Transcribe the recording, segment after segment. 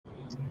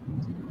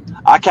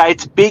Okay,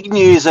 it's big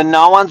news and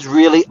no one's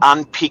really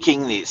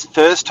unpicking this.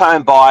 First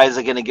home buyers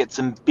are going to get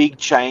some big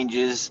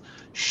changes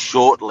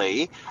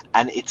shortly,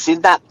 and it's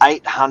in that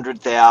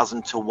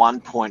 800,000 to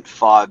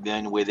 1.5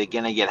 million where they're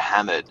going to get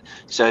hammered.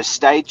 So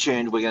stay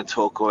tuned. We're going to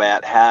talk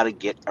about how to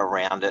get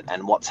around it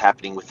and what's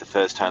happening with the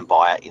first home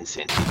buyer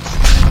incentives.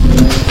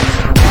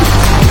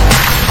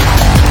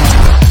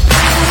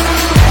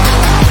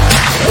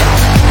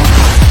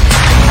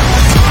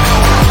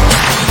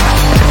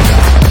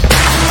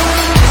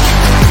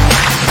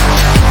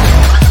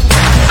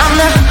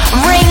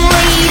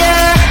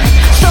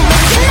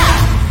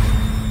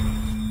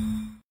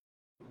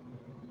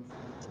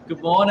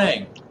 Good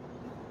morning.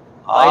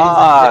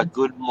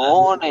 Good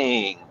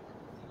morning.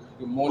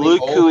 Good morning.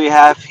 Look who we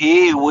have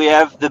here. We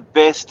have the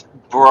best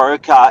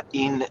broker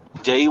in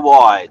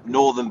DY,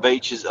 Northern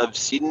Beaches of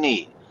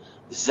Sydney,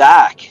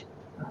 Zach.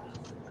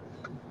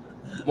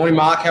 Morning,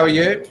 Mark. How are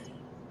you?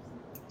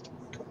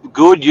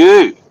 Good,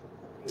 you?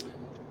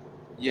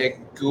 Yeah,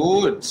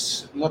 good.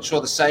 I'm not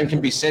sure the same can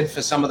be said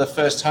for some of the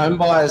first home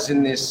buyers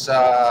in this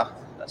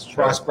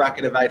price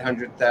bracket of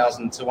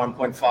 800,000 to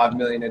 1.5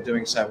 million are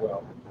doing so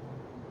well.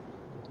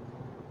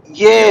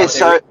 Yeah,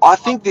 so I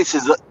think this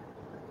is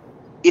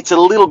it's a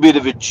little bit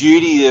of a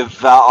duty of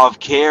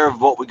care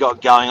of what we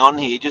got going on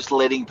here, just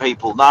letting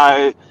people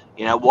know,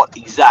 what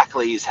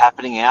exactly is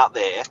happening out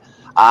there.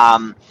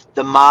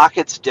 The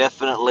market's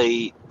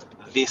definitely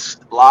this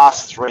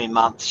last 3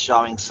 months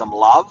showing some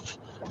love.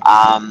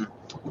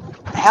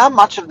 How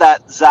much of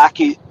that, Zach,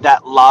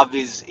 that love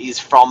is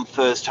from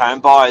first home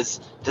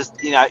buyers? Is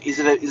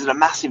it a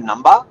massive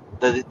number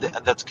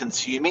that's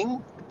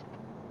consuming?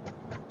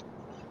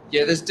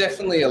 Yeah, there's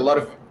definitely a lot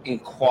of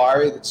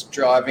inquiry that's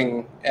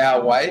driving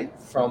our way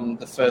from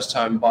the first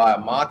home buyer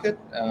market.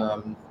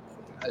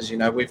 As you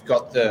know, we've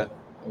got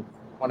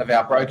one of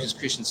our brokers,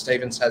 Christian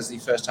Stevens, has the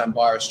First Home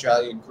Buyer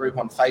Australia group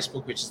on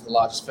Facebook, which is the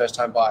largest first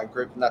home buyer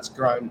group, and that's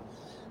grown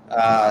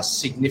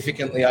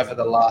significantly over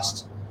the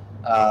last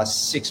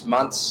 6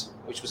 months,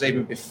 which was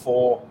even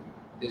before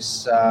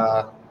this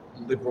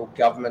Liberal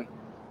government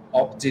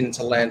opt-in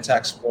to land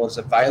tax was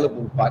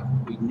available, but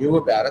we knew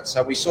about it.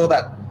 So we saw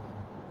that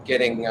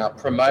getting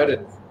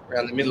promoted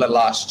around the middle of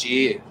last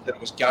year, that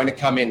it was going to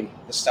come in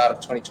the start of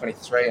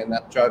 2023, and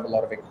that drove a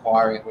lot of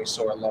inquiry, and we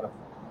saw a lot of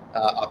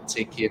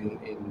uptick in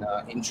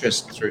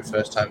interest through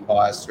first home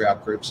buyers through our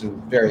groups and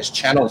various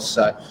channels.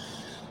 So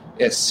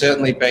it's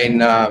certainly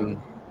been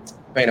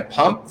a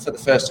pump for the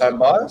first home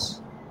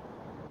buyers.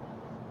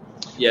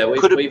 Yeah,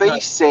 could it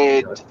be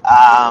said?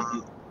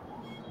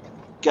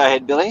 Go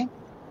ahead, Billy.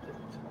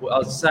 Well, I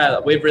was saying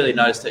that we've really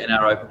noticed it in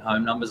our open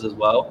home numbers as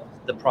well.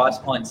 The price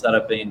points that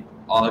have been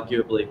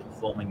arguably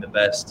performing the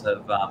best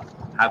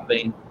have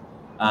been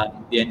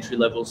the entry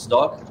level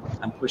stock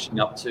and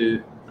pushing up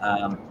to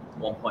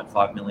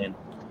 1.5 million.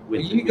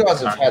 You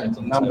guys have had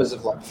numbers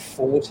of like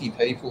 40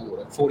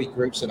 people, 40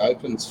 groups and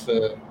opens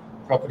for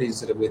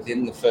properties that are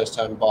within the first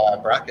home buyer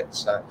bracket.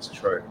 So it's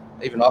true.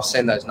 Even I've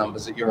seen those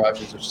numbers at your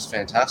opens, which is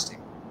fantastic.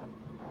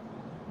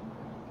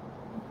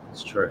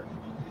 It's true.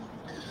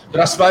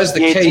 But I suppose the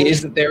key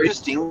is that there is.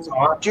 Do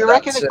you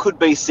reckon it could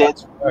be said?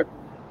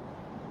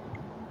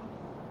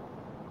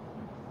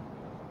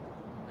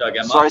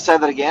 Again, sorry, say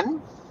that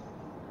again.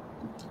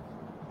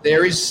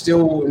 There is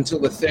still until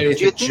the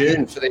 30th of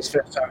June for these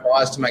first home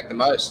buyers to make the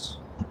most.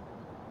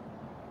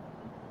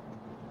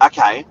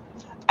 Okay.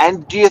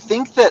 And do you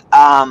think that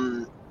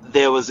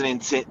there was an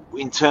incentive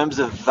in terms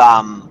of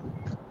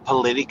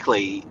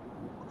politically?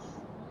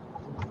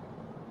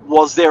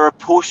 Was there a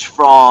push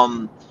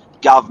from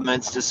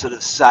governments to sort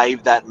of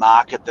save that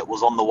market that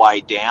was on the way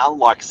down?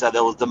 Like, so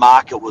the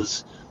market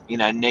was,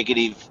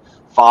 negative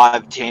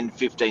 5, 10,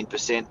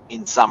 15%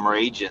 in some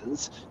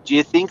regions. Do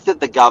you think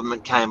that the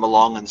government came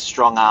along and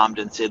strong-armed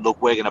and said,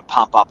 look, we're going to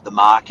pump up the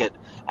market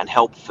and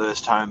help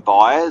first home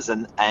buyers,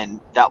 and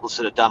that was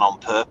sort of done on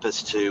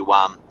purpose to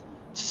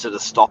sort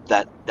of stop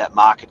that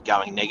market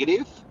going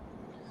negative?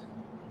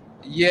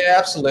 Yeah,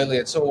 absolutely.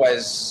 It's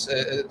always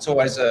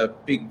a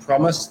big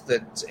promise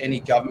that any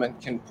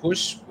government can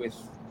push with,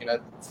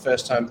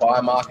 first home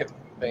buyer market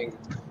being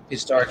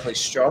historically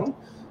strong.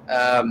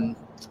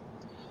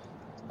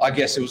 I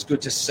guess it was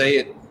good to see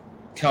it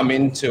come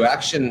into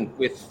action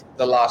with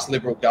the last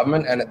Liberal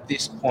government, and at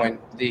this point,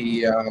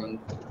 the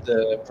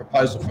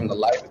proposal from the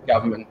Labor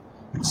government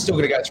is still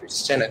going to go through the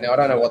Senate. Now, I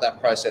don't know what that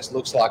process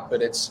looks like,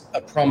 but it's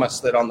a promise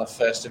that on the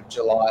 1st of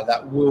July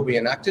that will be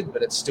enacted,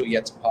 but it's still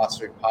yet to pass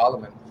through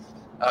Parliament.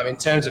 In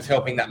terms of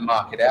helping that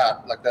market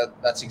out, like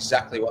that's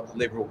exactly what the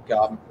Liberal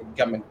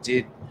government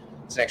did.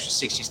 It's an extra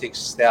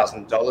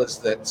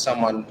 $66,000 that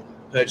someone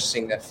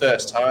purchasing their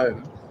first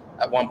home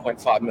at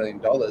 $1.5 million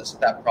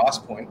at that price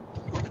point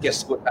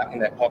gets to put back in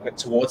their pocket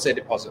towards their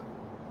deposit.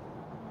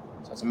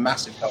 So it's a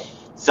massive help.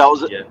 So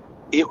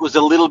it was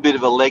a little bit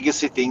of a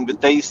legacy thing,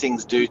 but these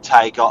things do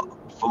take,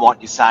 from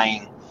what you're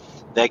saying,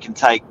 they can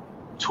take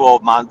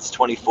 12 months,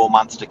 24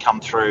 months to come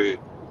through,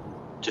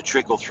 to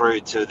trickle through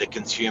to the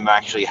consumer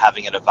actually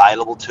having it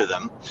available to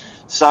them.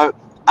 So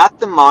at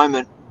the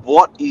moment,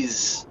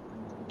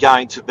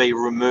 going to be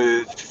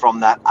removed from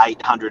that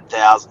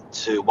 800,000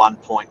 to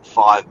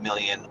 1.5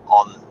 million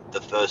on the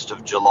 1st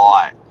of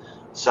July.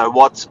 So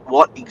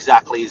what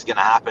exactly is going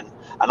to happen?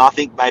 And I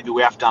think maybe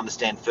we have to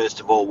understand, first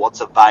of all,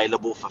 what's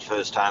available for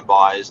first home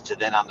buyers, to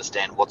then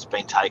understand what's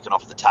been taken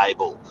off the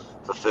table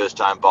for first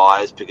home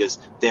buyers, because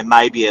there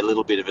may be a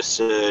little bit of a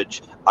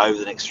surge over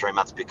the next 3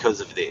 months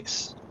because of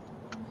this.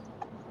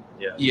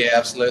 Yeah,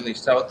 absolutely.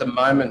 So at the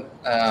moment,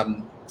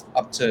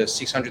 up to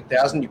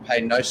 600,000, you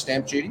pay no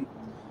stamp duty,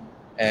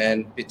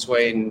 and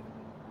between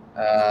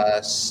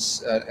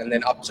and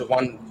then up to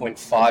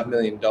 $1.5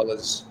 million,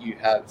 you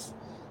have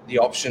the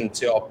option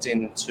to opt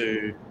in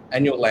to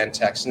annual land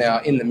tax. Now,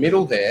 in the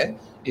middle there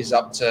is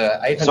up to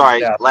 800,000.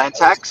 Sorry, land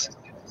tax?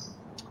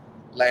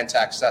 Land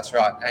tax, that's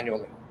right,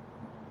 annually.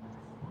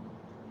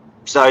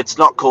 So it's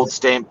not called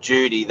stamp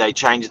duty. They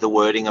change the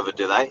wording of it,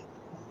 do they?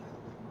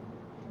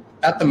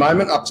 At the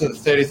moment, up to the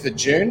 30th of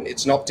June,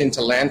 it's an opt-in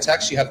to land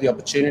tax you have the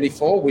opportunity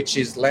for, which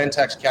is land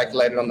tax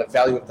calculated on the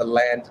value of the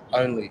land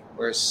only,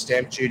 whereas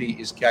stamp duty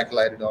is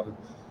calculated on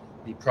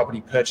the property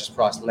purchase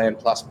price, land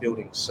plus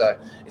buildings. So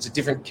it's a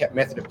different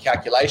method of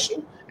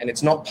calculation, and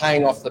it's not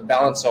paying off the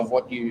balance of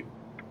what you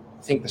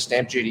think the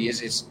stamp duty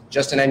is. It's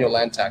just an annual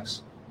land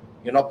tax.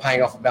 You're not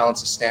paying off a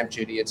balance of stamp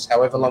duty. It's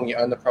however long you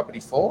own the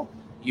property for,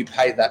 you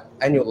pay that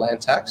annual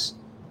land tax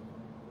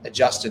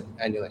adjusted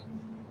annually.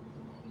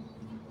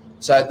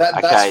 So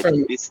that's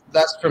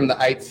from the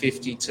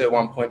 850 to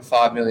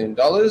 1.5 million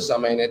dollars. I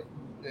mean,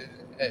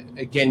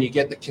 again, you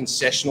get the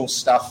concessional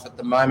stuff at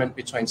the moment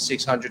between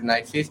 600 and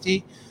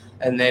 850,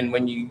 and then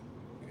when you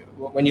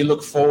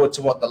look forward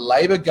to what the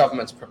Labor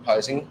government's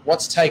proposing,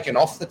 what's taken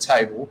off the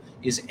table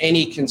is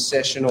any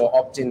concession or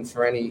opt-in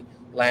for any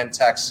land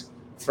tax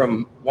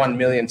from 1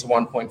 million to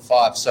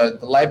 1.5. So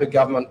the Labor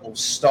government will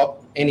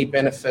stop any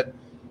benefit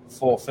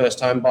for first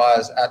home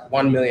buyers at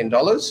 $1 million.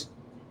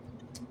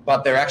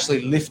 But they're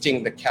actually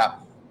lifting the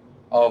cap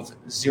of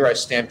zero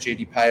stamp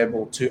duty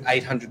payable to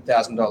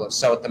 $800,000.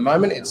 So at the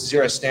moment, it's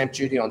zero stamp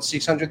duty on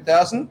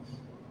 $600,000,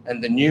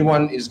 and the new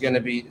one is going to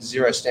be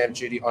zero stamp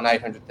duty on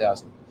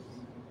 $800,000,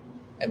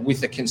 and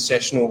with a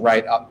concessional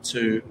rate up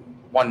to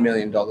 $1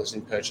 million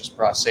in purchase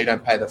price. So you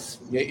don't pay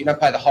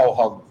the whole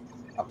hog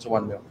up to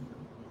 $1 million.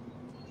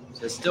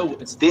 So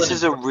this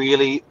is a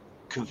really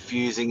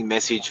confusing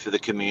message for the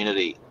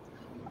community.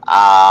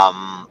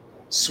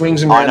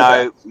 Swings and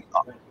roundabouts.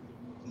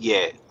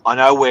 Yeah, I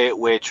know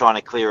we're trying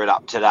to clear it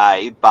up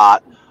today,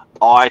 but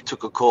I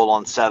took a call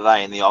on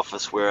Saturday in the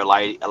office where a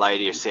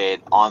lady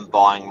said, I'm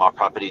buying my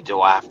property,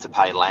 do I have to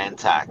pay land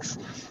tax?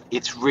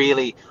 It's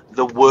really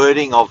the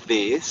wording of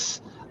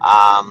this.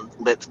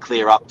 Let's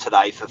clear up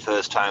today for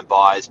first home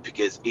buyers,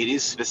 because it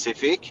is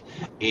specific.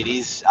 It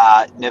is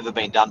never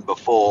been done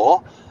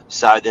before.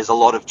 So there's a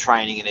lot of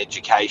training and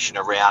education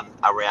around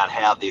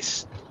how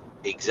this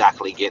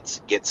exactly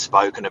gets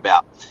spoken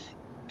about.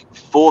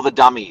 For the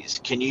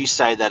dummies, can you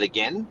say that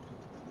again?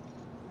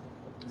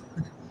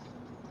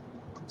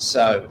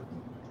 So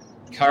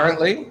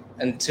currently,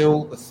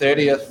 until the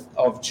 30th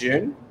of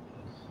June,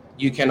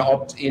 you can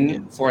opt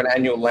in for an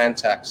annual land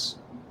tax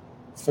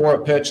for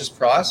a purchase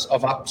price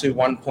of up to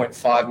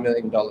 $1.5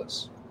 million.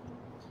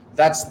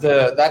 That's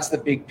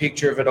the big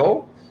picture of it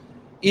all.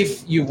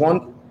 If you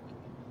want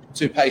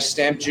to pay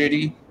stamp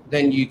duty,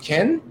 then you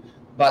can,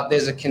 but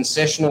there's a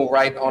concessional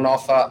rate on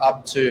offer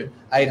up to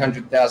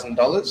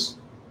 $800,000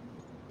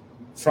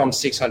 from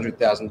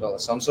 $600,000.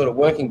 So I'm sort of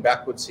working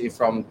backwards here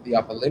from the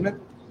upper limit,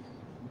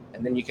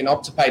 and then you can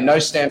opt to pay no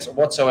stamps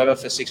whatsoever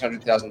for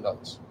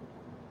 $600,000.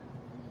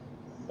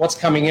 What's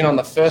coming in on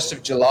the 1st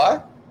of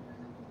July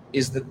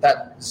is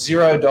that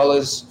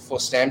 $0 for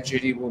stamp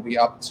duty will be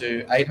up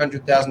to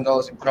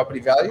 $800,000 in property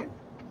value,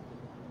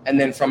 and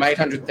then from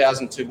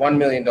 $800,000 to $1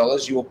 million,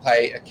 you will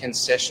pay a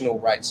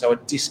concessional rate, so a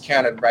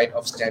discounted rate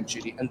of stamp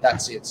duty, and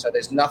that's it. So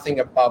there's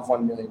nothing above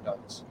 $1 million.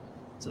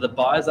 So the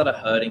buyers that are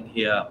hurting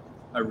here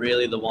are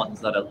really the ones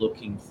that are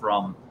looking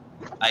from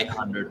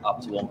 800 up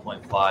to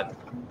 1.5,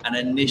 and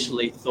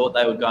initially thought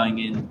they were going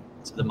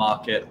into the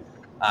market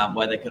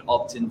where they could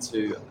opt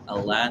into a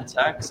land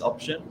tax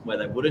option where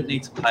they wouldn't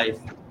need to pay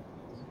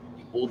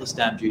all the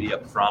stamp duty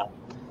up front,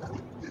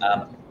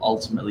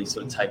 ultimately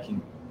sort of taking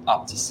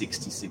up to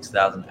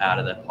 $66,000 out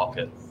of their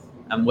pocket.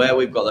 And where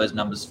we've got those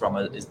numbers from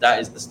is that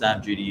is the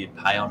stamp duty you'd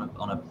pay on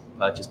a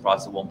purchase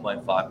price of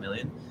 1.5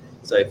 million.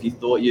 So if you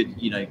thought you're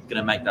going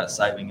to make that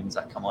saving, and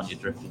Zach, come on, you're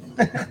drifting.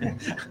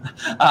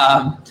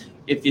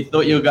 If you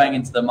thought you were going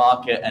into the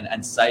market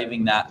and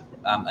saving that,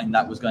 and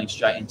that was going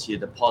straight into your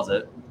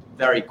deposit,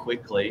 very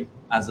quickly,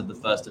 as of the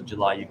 1st of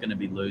July, you're going to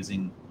be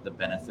losing the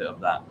benefit of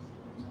that.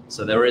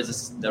 So there is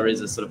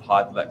a sort of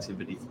hype of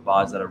activity for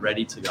buyers that are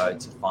ready to go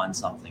to find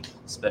something,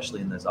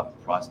 especially in those upper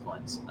price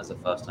points as a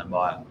first-time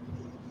buyer.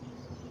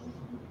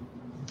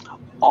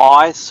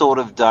 I sort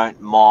of don't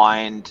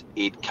mind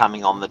it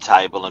coming on the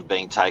table and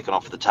being taken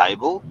off the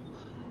table.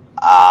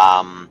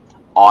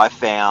 I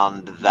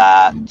found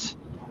that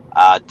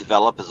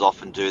developers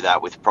often do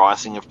that with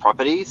pricing of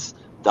properties.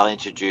 they'll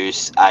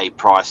introduce a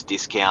price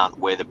discount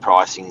where the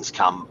price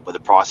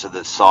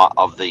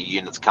of the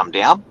units come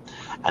down,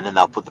 and then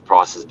they'll put the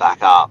prices back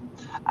up.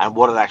 And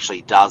what it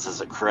actually does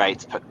is it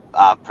creates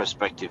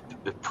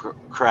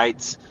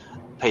creates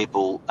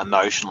people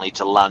emotionally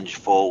to lunge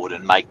forward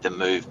and make the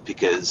move,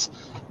 because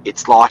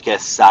it's like a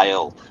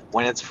sale.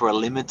 When it's for a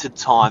limited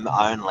time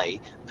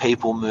only,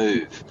 people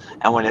move,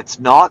 and when it's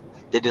not,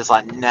 they're just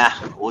like, nah,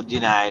 or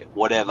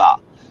whatever.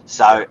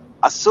 So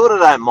I sort of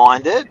don't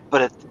mind it,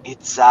 but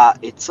it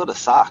sort of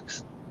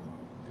sucks.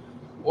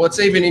 Well, it's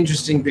even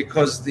interesting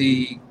because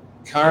the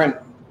current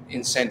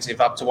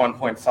incentive up to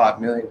 $1.5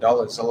 million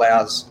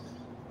allows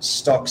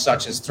stock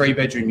such as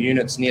 3-bedroom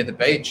units near the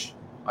beach.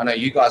 I know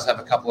you guys have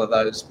a couple of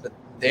those, but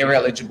they're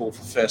eligible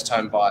for first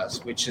home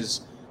buyers, which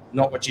is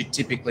not what you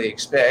typically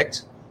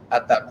expect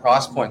at that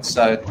price point.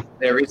 So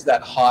there is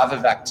that hive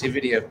of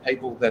activity of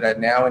people that are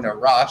now in a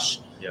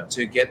rush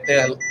to get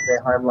their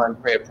home loan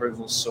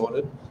pre-approval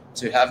sorted,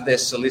 to have their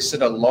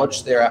solicitor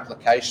lodge their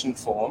application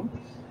form,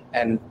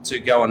 and to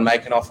go and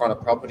make an offer on a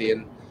property.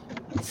 And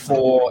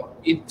for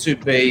it to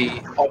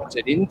be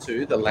opted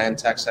into, the land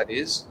tax that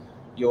is,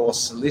 your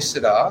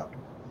solicitor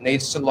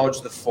needs to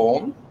lodge the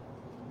form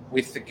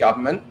with the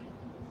government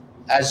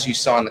as you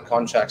sign the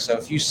contract. So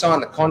if you sign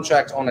the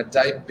contract on a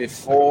date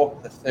before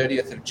the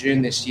 30th of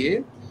June this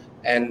year,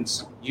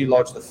 and you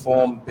lodge the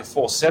form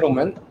before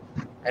settlement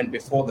and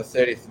before the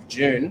 30th of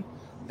June,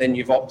 then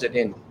you've opted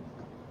in.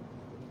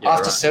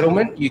 After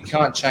settlement, you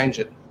can't change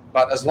it.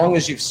 But as long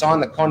as you've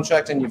signed the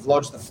contract and you've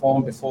lodged the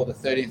form before the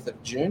 30th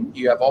of June,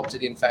 you have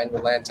opted in for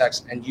annual land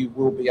tax, and you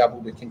will be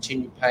able to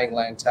continue paying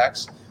land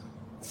tax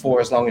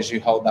for as long as you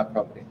hold that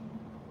property.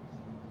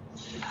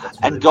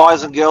 And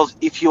guys and girls,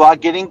 if you are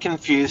getting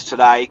confused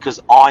today,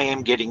 because I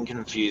am getting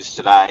confused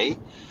today,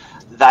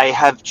 they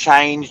have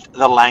changed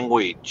the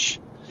language.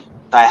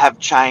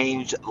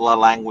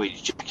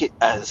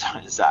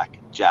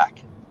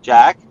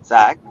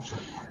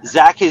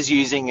 Zach is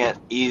using it,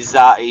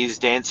 is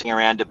dancing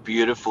around it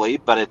beautifully,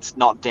 but it's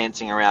not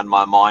dancing around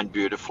my mind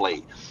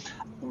beautifully.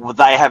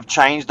 They have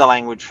changed the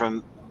language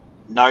from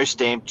no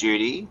stamp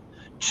duty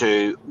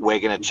to we're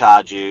going to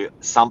charge you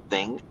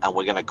something, and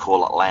we're going to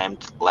call it lamb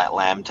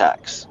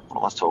tax. What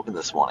am I talking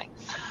this morning?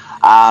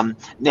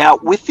 Now,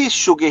 with this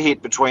sugar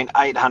hit between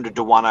 800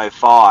 to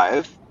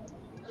 105,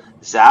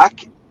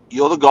 Zach,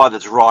 you're the guy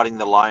that's writing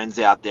the loans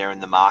out there in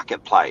the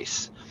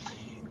marketplace.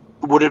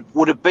 Would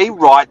it be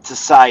right to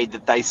say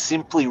that they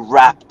simply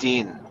wrapped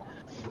in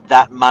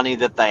that money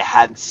that they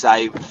had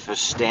saved for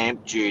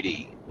stamp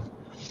duty,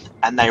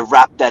 and they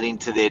wrapped that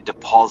into their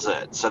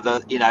deposit? So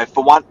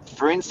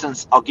for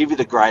instance, I'll give you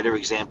the greater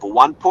example.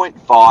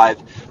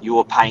 1.5, you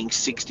were paying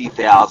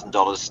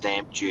 $60,000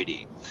 stamp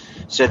duty.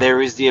 So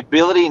there is the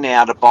ability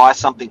now to buy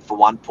something for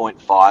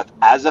 1.5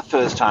 as a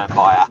first home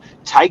buyer,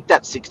 take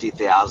that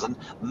 60,000,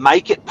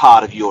 make it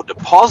part of your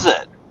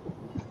deposit,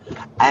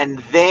 and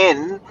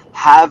then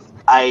have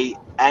a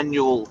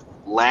annual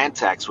land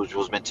tax, which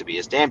was meant to be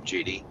a stamp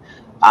duty,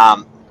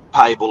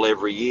 payable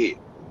every year.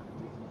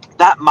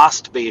 That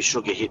must be a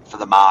sugar hit for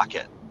the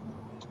market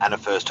and a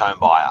first home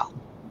buyer.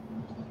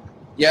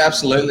 Yeah,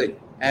 absolutely.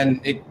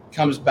 And it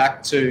comes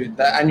back to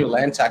the annual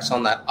land tax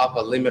on that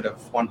upper limit of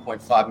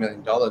 $1.5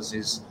 million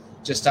is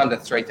just under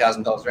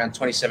 $3,000, around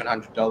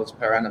 $2,700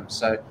 per annum.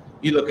 So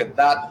you look at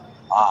that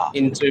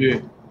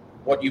into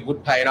what you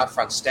would pay in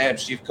upfront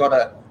stamps, you've got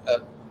a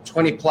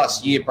 20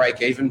 plus year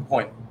break even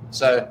point.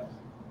 So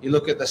you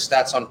look at the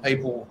stats on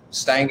people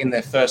staying in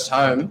their first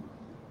home,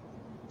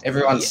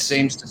 everyone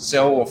seems to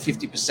sell, or 50%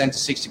 to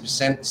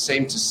 60%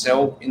 seem to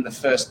sell in the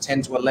first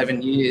 10 to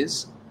 11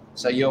 years.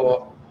 So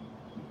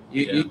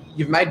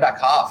you've made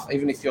back half,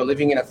 even if you're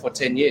living in it for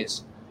 10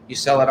 years. You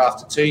sell it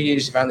after 2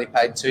 years, you've only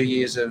paid 2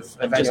 years of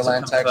annual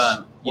land tax.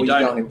 You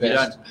don't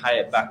pay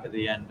it back at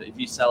the end. If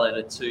you sell it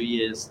at 2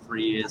 years,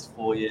 3 years,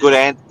 4 years.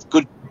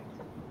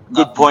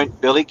 Good point,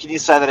 Billy. Can you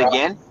say that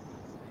again?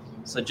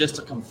 So just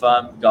to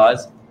confirm,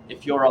 guys,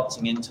 if you're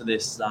opting into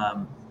this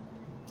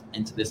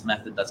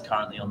method that's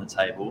currently on the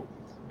table,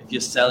 if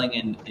you're selling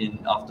in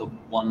after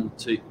 1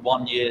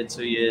 year,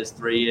 2 years,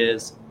 3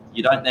 years,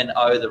 you don't then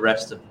owe the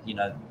rest of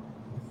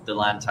the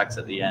land tax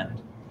at the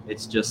end.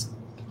 It's just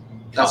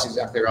that's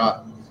exactly right.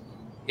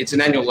 It's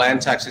an annual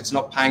land tax. It's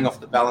not paying off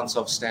the balance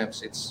of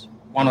stamps. It's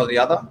one or the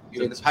other.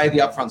 You either pay the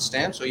upfront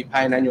stamps or you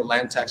pay an annual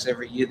land tax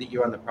every year that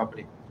you own the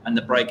property. And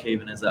the break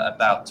even is at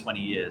about 20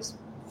 years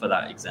for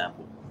that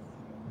example.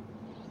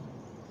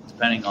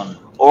 Depending on.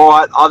 All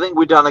right, I think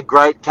we've done a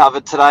great cover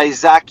today.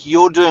 Zach,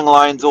 you're doing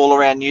loans all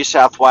around New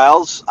South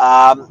Wales.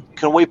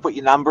 Can we put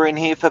your number in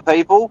here for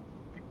people?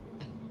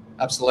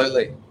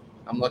 Absolutely.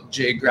 I'm not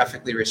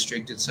geographically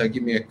restricted, so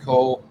give me a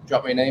call,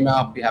 drop me an email,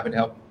 I'll be happy to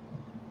help.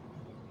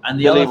 And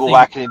the other thing, we'll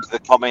whack it into the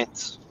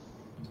comments.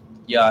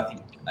 Yeah,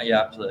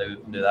 absolutely,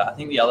 we can do that. I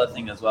think the other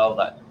thing as well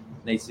that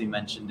needs to be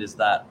mentioned is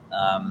that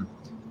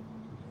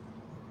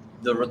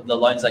the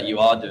loans that you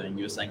are doing,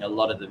 you were saying a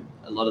lot of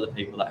the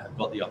people that have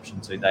got the option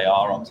to, they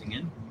are opting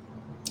in.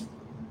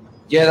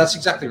 Yeah, that's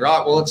exactly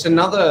right. Well, it's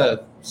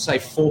another say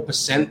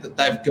 4% that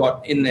they've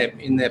got in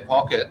their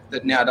pocket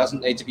that now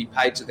doesn't need to be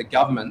paid to the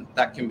government.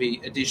 That can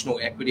be additional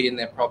equity in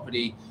their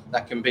property.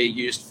 That can be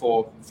used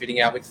for fitting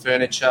out with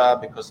furniture,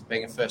 because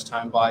being a first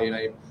home buyer,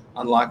 you're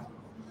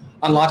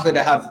unlikely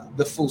to have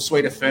the full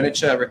suite of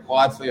furniture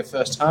required for your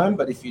first home.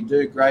 But if you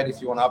do, great. If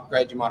you want to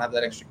upgrade, you might have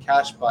that extra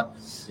cash. But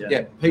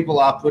yeah, people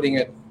are putting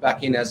it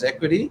back in as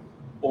equity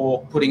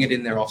or putting it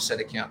in their offset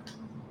account.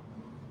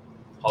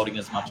 Holding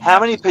as much. How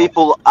many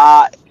people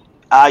are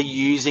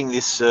using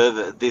this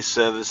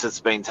service that's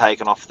been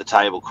taken off the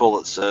table? Call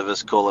it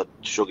service, call it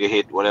sugar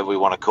hit, whatever we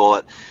want to call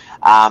it.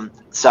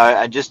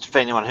 So just for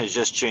anyone who's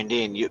just tuned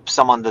in,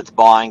 someone that's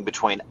buying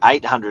between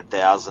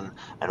 800,000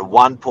 and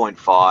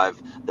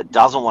 1.5 that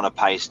doesn't want to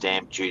pay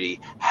stamp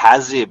duty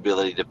has the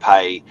ability to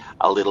pay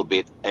a little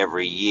bit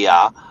every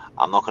year.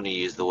 I'm not going to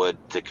use the word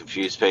to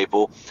confuse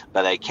people,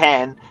 but they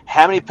can.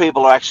 How many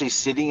people are actually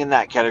sitting in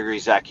that category,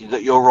 Zach,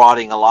 that you're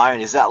riding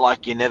alone? Is that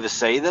like you never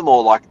see them,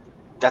 or like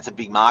that's a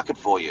big market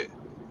for you?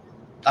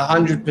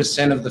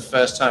 100% of the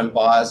first home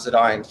buyers that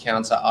I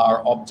encounter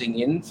are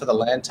opting in for the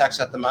land tax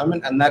at the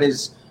moment. And that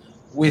is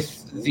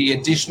with the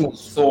additional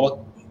thought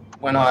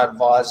when I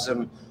advise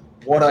them,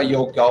 what are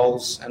your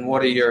goals and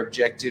what are your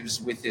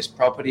objectives with this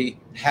property?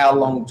 How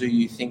long do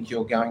you think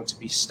you're going to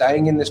be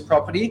staying in this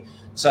property?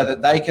 So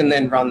that they can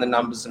then run the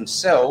numbers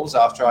themselves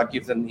after I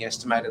give them the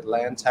estimated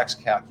land tax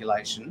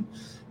calculation.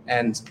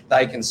 And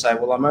they can say,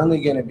 well, I'm only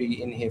going to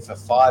be in here for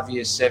 5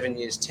 years, 7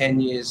 years,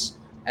 10 years.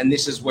 And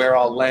this is where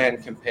I'll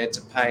land compared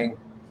to paying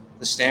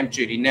the stamp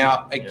duty.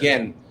 Now,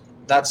 again,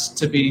 that's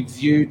to be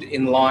viewed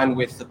in line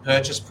with the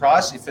purchase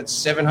price. If it's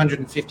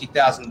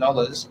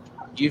 $750,000,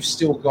 you've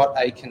still got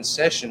a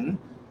concession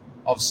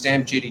of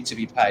stamp duty to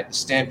be paid. The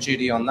stamp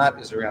duty on that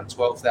is around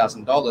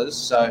 $12,000.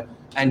 So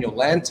annual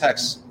land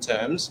tax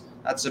terms,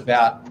 that's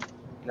about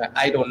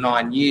 8 or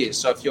 9 years.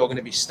 So if you're going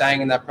to be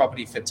staying in that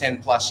property for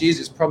 10 plus years,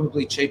 it's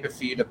probably cheaper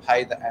for you to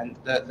pay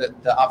the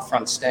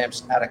upfront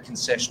stamps at a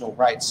concessional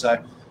rate.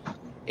 So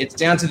it's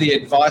down to the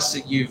advice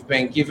that you've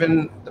been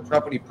given, the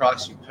property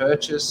price you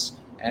purchase,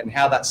 and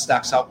how that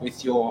stacks up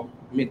with your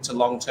mid to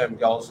long-term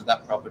goals with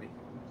that property.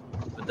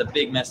 But the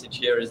big message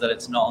here is that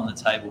it's not on the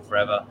table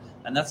forever.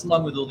 And that's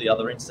along with all the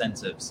other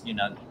incentives,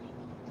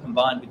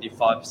 combined with your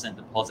 5%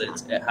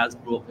 deposits, it has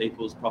brought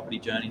people's property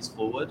journeys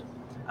forward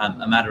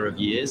a matter of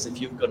years.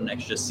 If you've got an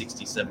extra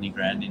 60, 70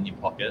 grand in your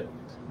pocket,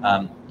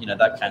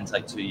 that can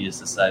take 2 years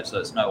to save. So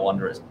it's no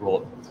wonder it's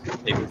brought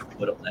people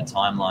forward on their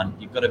timeline.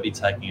 You've got to be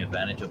taking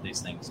advantage of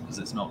these things because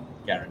it's not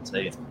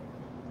guaranteed.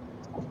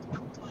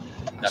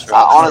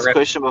 Honest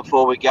question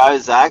before we go,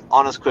 Zach.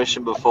 Honest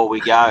question before we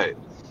go.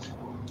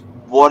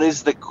 What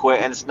is the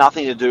and it's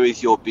nothing to do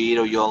with your beard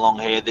or your long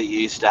hair that you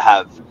used to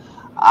have.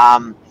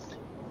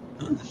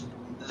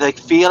 The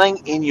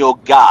feeling in your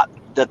gut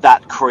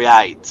that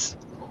creates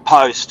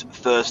post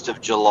 1st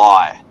of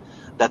July,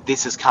 that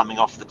this is coming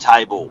off the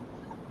table.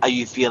 Are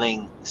you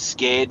feeling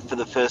scared for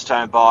the first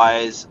home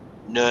buyers?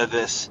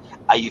 Nervous?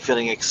 Are you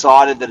feeling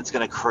excited that it's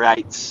going to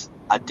create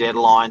a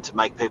deadline to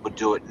make people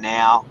do it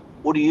now?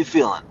 What are you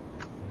feeling?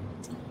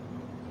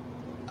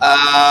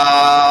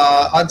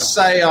 I'd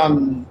say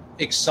I'm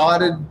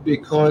excited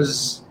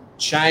because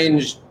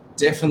change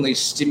definitely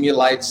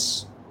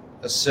stimulates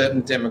a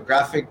certain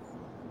demographic,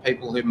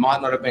 people who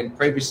might not have been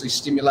previously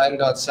stimulated,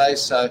 I'd say.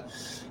 So,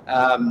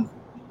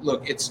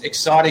 look, it's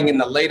exciting in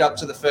the lead up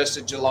to the 1st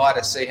of July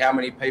to see how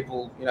many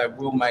people,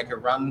 will make a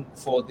run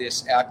for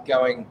this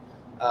outgoing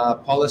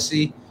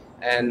policy.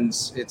 And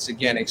it's,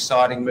 again,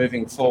 exciting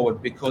moving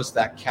forward because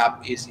that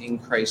cap is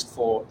increased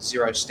for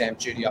zero stamp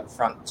duty up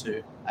front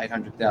to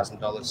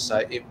 $800,000. So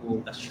it will.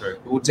 That's true.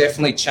 It will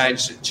definitely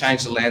change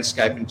the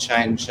landscape and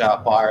change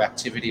buyer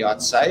activity,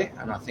 I'd say,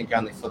 and I think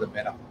only for the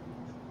better.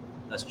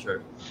 That's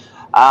true.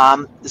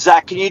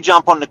 Zach, can you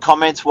jump on the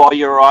comments while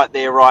you're right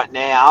there right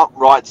now?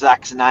 Write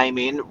Zach's name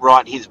in,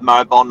 write his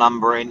mobile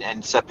number in,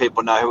 and so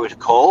people know who to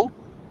call.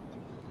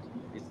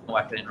 He's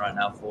whacking in right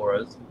now for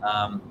us.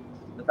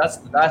 But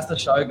that's the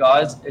show,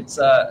 guys. It's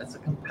a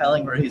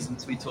compelling reason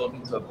to be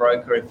talking to a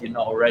broker if you're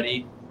not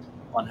already,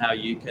 on how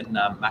you can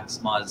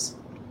maximize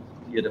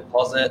your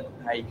deposit,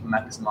 how you can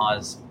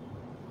maximize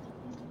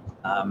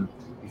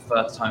your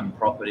first home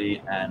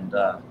property, and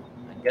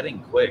getting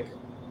quick.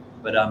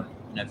 But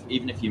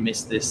even if you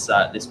miss this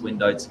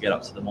window to get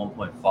up to the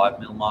 1.5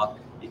 mil mark,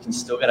 you can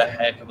still get a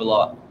heck of a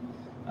lot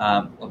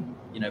of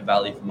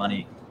value for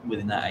money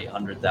within that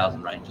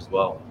 800,000 range as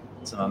well.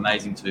 Some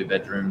amazing 2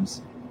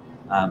 bedrooms.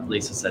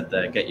 Lisa said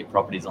there, get your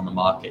properties on the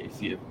market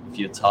if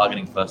you're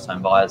targeting first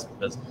home buyers,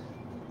 because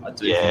I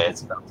do think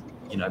it's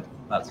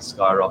about to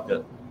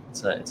skyrocket.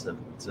 It's an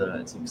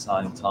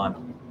exciting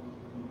time.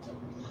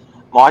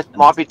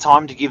 Might be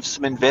time to give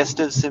some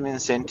investors some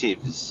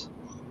incentives.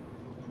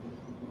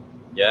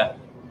 Yeah.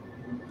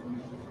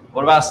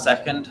 What about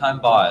second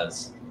home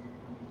buyers?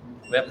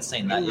 We haven't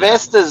seen that yet.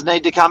 Investors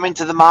need to come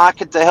into the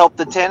market to help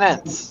the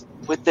tenants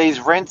with these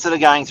rents that are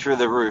going through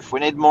the roof. We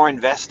need more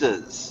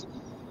investors.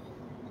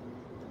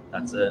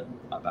 That's it.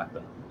 I back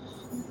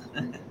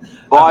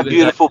that. Bye,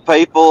 beautiful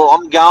people.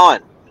 I'm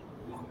going.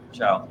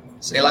 Ciao.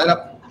 See you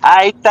later.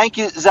 Hey, thank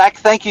you, Zach.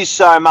 Thank you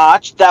so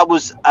much. That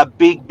was a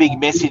big, big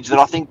message that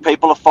I think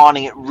people are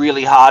finding it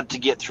really hard to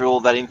get through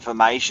all that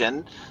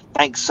information.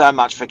 Thanks so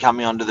much for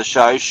coming onto the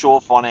show. Shore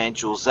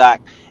Financial,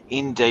 Zach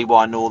in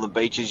DY Northern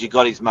Beaches. You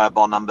got his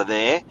mobile number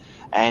there.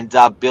 And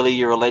Billy,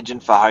 you're a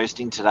legend for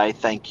hosting today.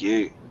 Thank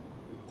you.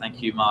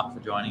 Thank you, Mark, for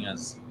joining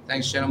us.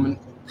 Thanks, gentlemen.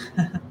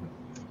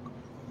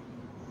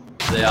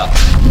 See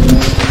ya.